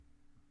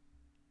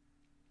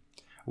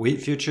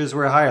Wheat futures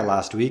were higher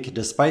last week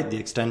despite the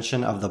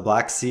extension of the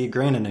Black Sea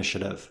Grain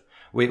Initiative.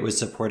 Wheat was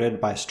supported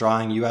by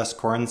strong U.S.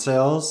 corn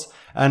sales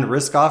and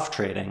risk-off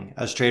trading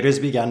as traders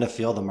began to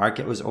feel the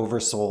market was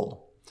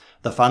oversold.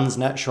 The fund's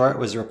net short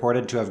was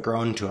reported to have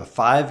grown to a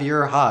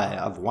 5-year high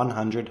of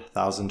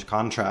 100,000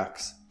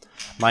 contracts.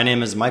 My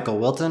name is Michael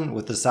Wilton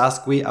with the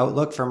Sask Wheat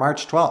Outlook for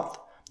March 12th.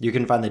 You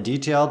can find the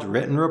detailed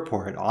written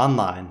report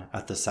online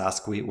at the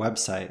Sask Wheat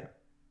website.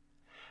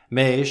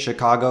 May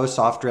Chicago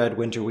soft red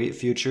winter wheat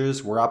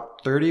futures were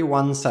up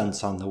 31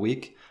 cents on the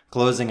week,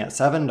 closing at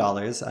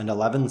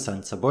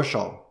 $7.11 a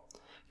bushel.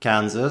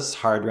 Kansas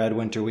hard red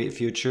winter wheat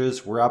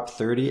futures were up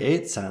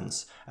 38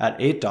 cents at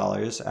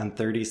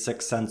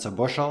 $8.36 a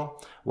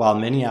bushel, while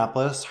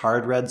Minneapolis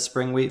hard red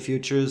spring wheat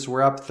futures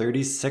were up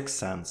 36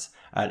 cents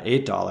at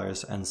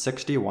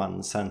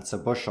 $8.61 a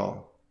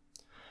bushel.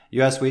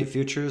 U.S. wheat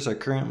futures are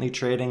currently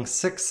trading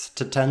 6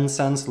 to 10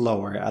 cents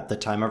lower at the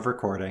time of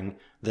recording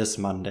this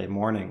Monday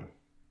morning.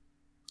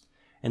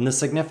 In the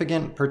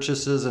significant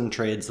purchases and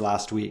trades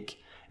last week,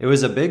 it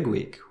was a big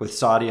week, with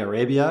Saudi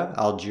Arabia,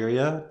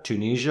 Algeria,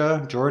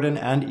 Tunisia, Jordan,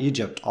 and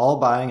Egypt all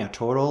buying a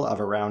total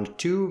of around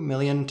 2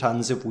 million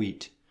tons of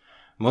wheat.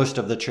 Most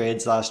of the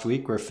trades last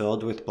week were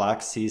filled with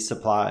Black Sea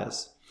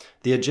supplies.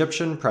 The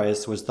Egyptian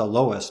price was the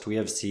lowest we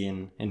have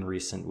seen in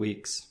recent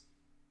weeks.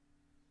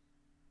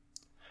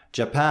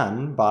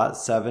 Japan bought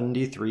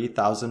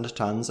 73,000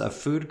 tons of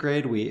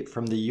food-grade wheat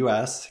from the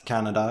US,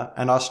 Canada,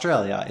 and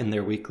Australia in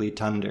their weekly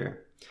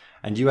tender.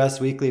 And U.S.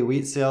 weekly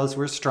wheat sales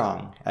were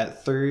strong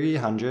at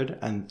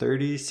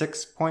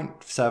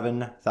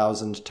 336.7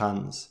 thousand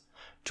tons.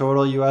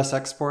 Total U.S.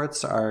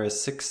 exports are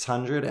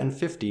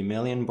 650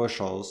 million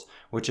bushels,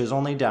 which is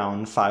only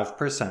down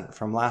 5%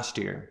 from last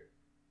year.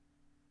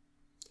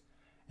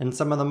 In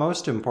some of the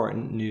most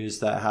important news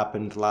that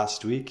happened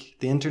last week,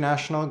 the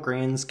International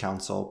Grains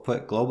Council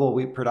put global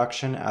wheat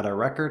production at a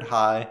record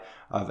high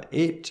of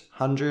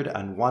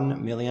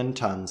 801 million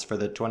tons for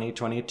the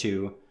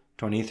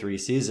 2022-23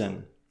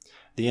 season.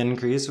 The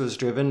increase was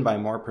driven by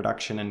more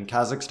production in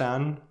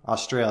Kazakhstan,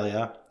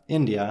 Australia,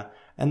 India,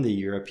 and the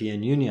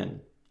European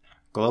Union.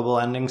 Global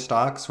ending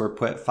stocks were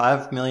put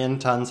 5 million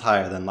tons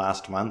higher than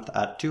last month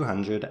at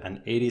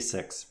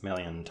 286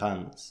 million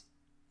tons.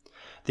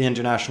 The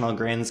International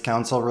Grains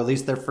Council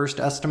released their first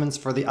estimates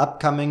for the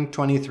upcoming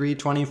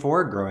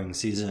 23-24 growing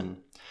season.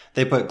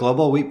 They put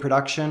global wheat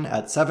production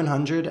at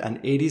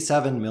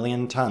 787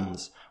 million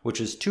tons,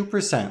 which is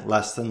 2%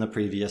 less than the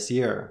previous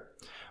year.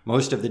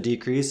 Most of the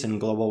decrease in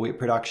global wheat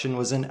production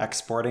was in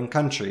exporting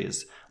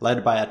countries,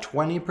 led by a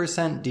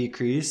 20%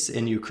 decrease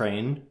in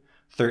Ukraine,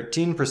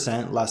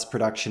 13% less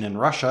production in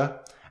Russia,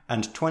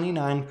 and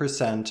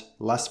 29%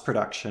 less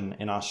production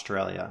in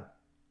Australia.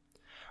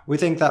 We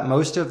think that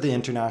most of the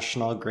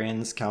International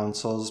Grains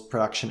Council's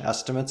production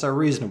estimates are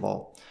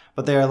reasonable,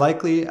 but they are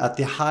likely at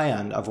the high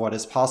end of what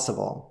is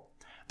possible.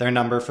 Their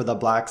number for the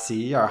Black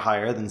Sea are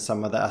higher than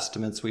some of the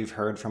estimates we've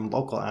heard from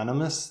local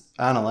analysts,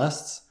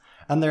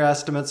 and their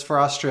estimates for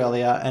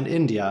Australia and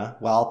India,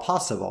 while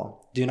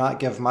possible, do not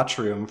give much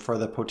room for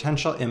the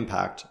potential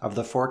impact of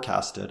the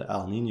forecasted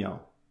El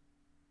Niño.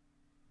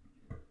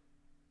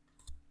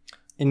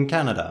 In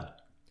Canada,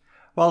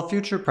 while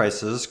future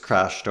prices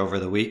crashed over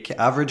the week,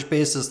 average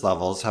basis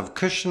levels have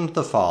cushioned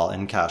the fall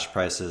in cash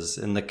prices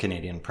in the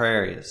Canadian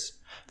prairies.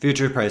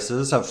 Future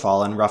prices have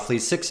fallen roughly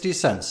 60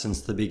 cents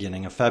since the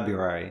beginning of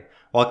February,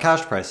 while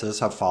cash prices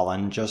have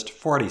fallen just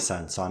 40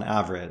 cents on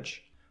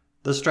average.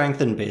 The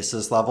strength in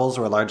basis levels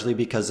were largely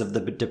because of the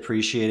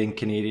depreciating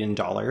Canadian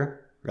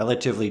dollar,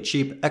 relatively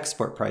cheap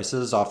export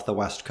prices off the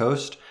West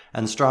Coast,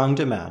 and strong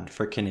demand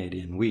for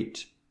Canadian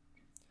wheat.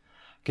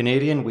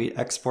 Canadian wheat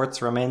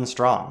exports remain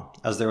strong,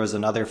 as there was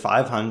another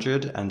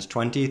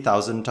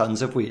 520,000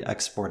 tons of wheat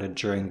exported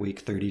during week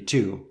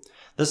 32.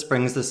 This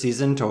brings the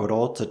season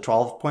total to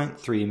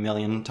 12.3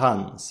 million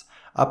tons,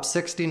 up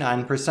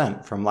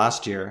 69% from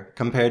last year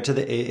compared to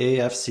the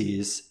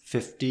AAFC's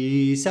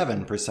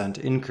 57%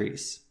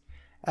 increase.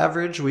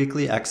 Average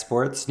weekly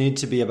exports need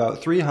to be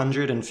about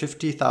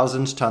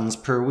 350,000 tons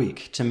per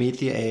week to meet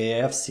the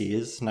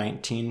AAFC's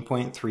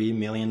 19.3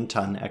 million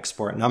ton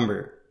export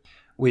number.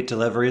 Wheat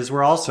deliveries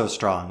were also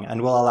strong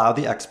and will allow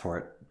the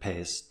export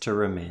pace to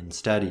remain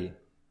steady.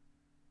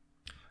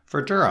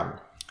 For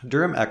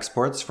Durum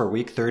exports for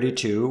week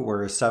 32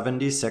 were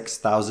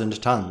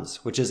 76,000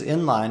 tons, which is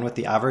in line with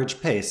the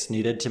average pace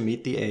needed to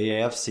meet the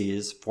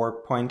AAFC's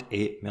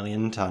 4.8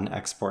 million ton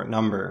export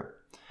number.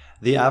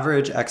 The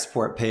average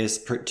export pace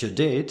to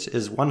date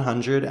is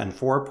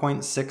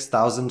 104.6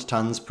 thousand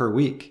tons per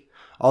week.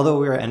 Although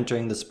we are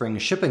entering the spring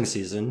shipping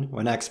season,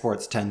 when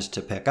exports tend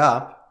to pick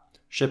up,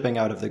 shipping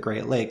out of the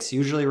Great Lakes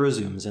usually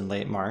resumes in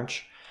late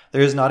March,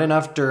 there is not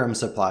enough durum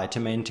supply to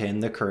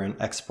maintain the current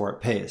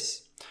export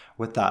pace.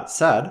 With that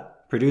said,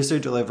 producer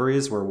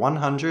deliveries were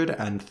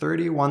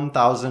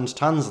 131,000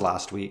 tons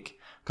last week,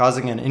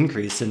 causing an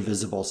increase in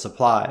visible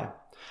supply.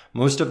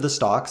 Most of the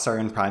stocks are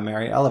in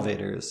primary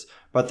elevators,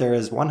 but there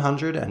is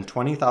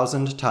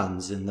 120,000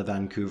 tons in the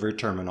Vancouver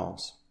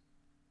terminals.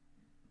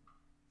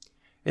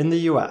 In the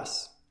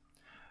U.S.,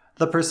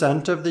 The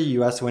percent of the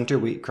U.S. winter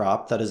wheat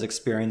crop that is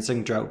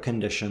experiencing drought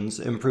conditions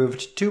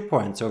improved 2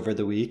 points over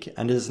the week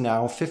and is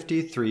now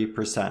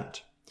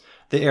 53%.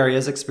 The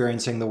areas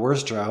experiencing the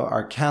worst drought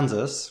are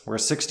Kansas, where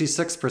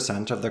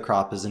 66% of the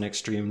crop is in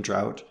extreme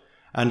drought,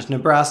 and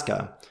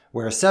Nebraska,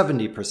 where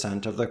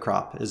 70% of the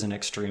crop is in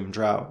extreme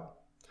drought.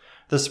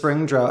 The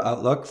spring drought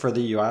outlook for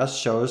the U.S.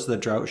 shows the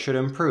drought should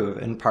improve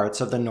in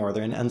parts of the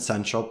northern and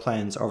central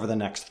plains over the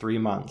next 3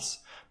 months,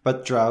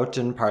 but drought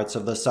in parts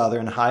of the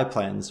southern high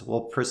plains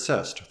will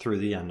persist through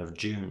the end of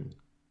June.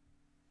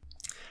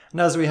 And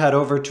as we head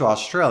over to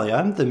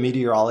Australia, the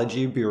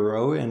Meteorology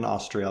Bureau in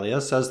Australia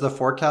says the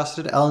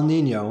forecasted El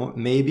Niño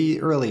may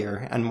be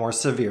earlier and more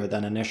severe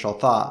than initial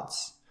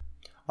thoughts.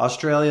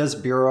 Australia's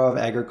Bureau of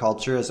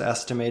Agriculture is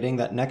estimating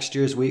that next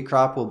year's wheat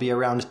crop will be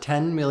around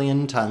 10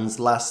 million tons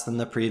less than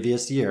the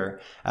previous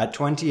year, at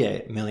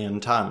 28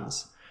 million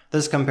tons.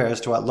 This compares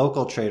to what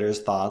local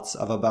traders' thoughts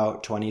of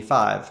about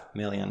 25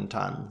 million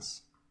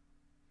tons.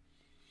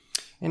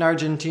 In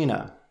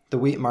Argentina, the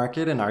wheat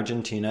market in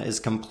Argentina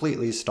is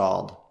completely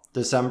stalled.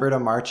 December to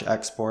March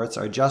exports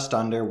are just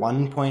under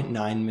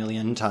 1.9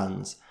 million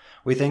tons.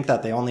 We think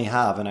that they only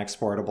have an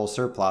exportable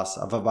surplus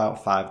of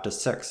about 5 to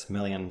 6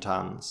 million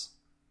tons.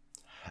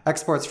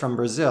 Exports from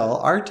Brazil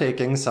are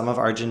taking some of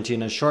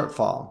Argentina's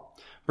shortfall.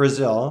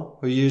 Brazil,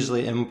 who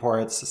usually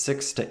imports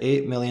 6 to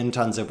 8 million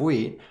tons of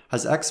wheat,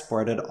 has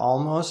exported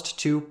almost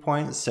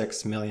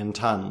 2.6 million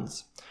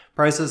tons.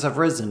 Prices have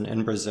risen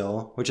in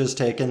Brazil, which has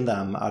taken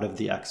them out of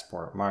the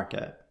export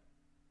market.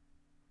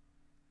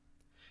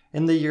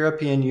 In the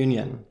European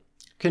Union,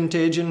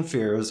 contagion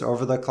fears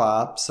over the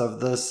collapse of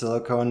the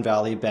Silicon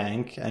Valley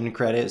Bank and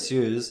Credit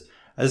Suisse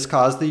has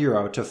caused the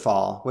euro to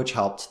fall, which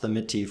helped the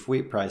Matif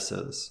wheat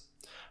prices.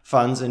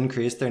 Funds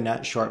increased their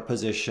net short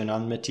position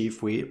on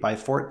Matif wheat by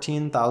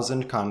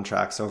 14,000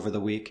 contracts over the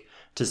week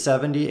to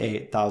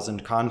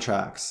 78,000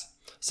 contracts.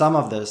 Some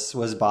of this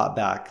was bought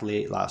back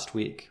late last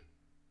week.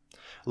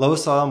 Low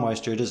soil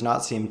moisture does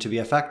not seem to be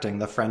affecting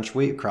the French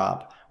wheat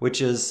crop,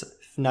 which is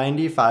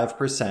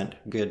 95%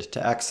 good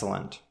to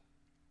excellent.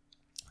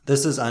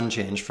 This is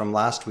unchanged from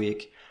last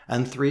week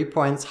and 3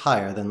 points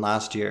higher than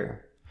last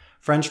year.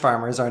 French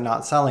farmers are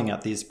not selling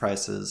at these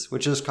prices,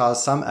 which has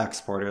caused some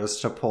exporters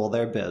to pull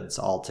their bids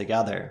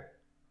altogether.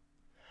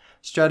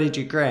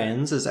 Strategy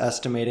Grains is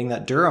estimating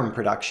that durum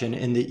production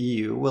in the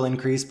EU will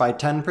increase by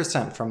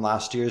 10% from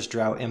last year's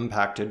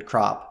drought-impacted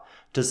crop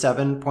to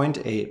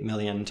 7.8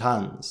 million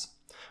tons.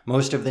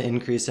 Most of the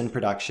increase in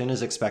production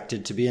is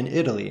expected to be in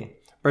Italy,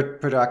 but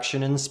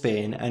production in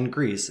Spain and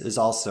Greece is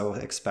also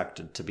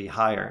expected to be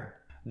higher.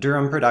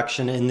 Durum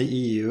production in the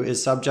EU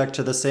is subject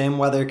to the same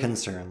weather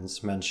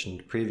concerns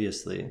mentioned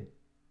previously.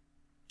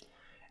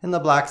 In the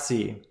Black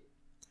Sea,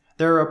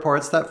 there are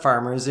reports that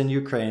farmers in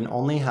Ukraine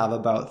only have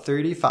about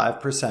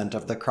 35%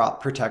 of the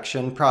crop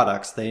protection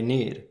products they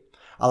need.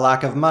 A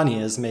lack of money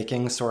is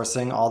making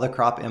sourcing all the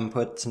crop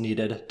inputs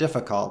needed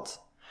difficult.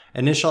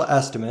 Initial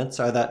estimates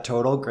are that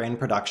total grain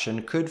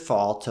production could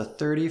fall to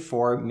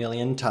 34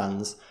 million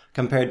tons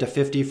compared to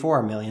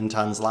 54 million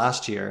tons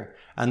last year,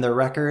 and the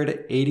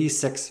record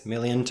 86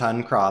 million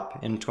ton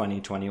crop in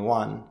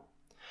 2021.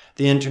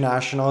 The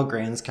International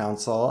Grains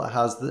Council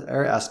has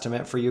their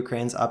estimate for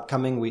Ukraine's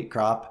upcoming wheat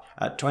crop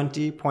at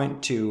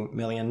 20.2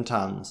 million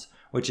tons,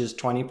 which is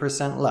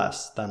 20%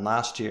 less than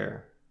last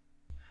year.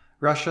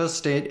 Russia's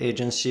state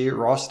agency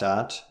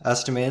Rosstat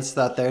estimates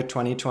that their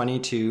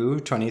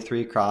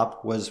 2022-23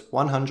 crop was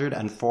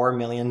 104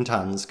 million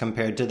tons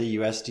compared to the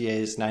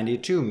USDA's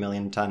 92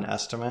 million ton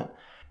estimate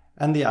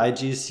and the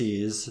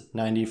IGC's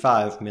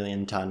 95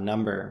 million ton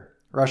number.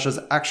 Russia's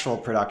actual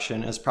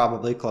production is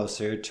probably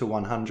closer to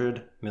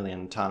 100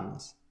 million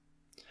tons.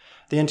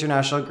 The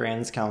International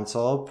Grains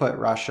Council put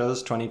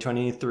Russia's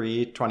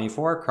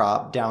 2023-24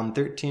 crop down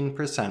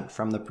 13%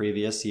 from the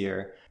previous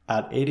year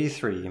at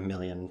 83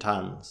 million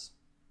tons.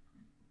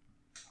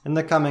 In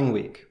the coming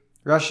week,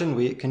 Russian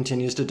wheat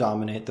continues to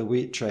dominate the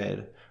wheat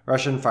trade.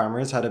 Russian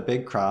farmers had a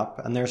big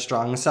crop and they're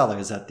strong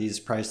sellers at these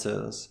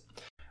prices.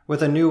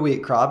 With a new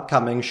wheat crop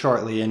coming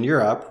shortly in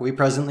Europe, we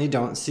presently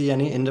don't see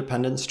any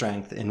independent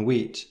strength in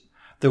wheat.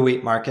 The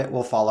wheat market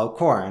will follow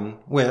corn,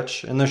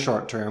 which, in the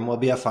short term, will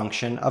be a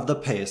function of the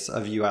pace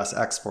of U.S.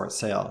 export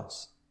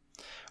sales.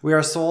 We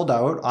are sold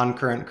out on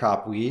current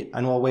crop wheat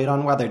and will wait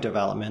on weather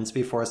developments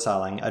before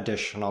selling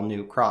additional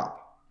new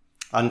crop.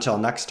 Until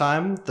next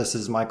time, this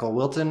is Michael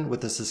Wilton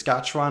with the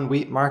Saskatchewan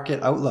Wheat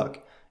Market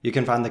Outlook. You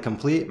can find the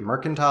complete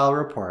Mercantile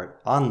report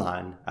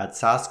online at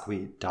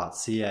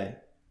saskwheat.ca.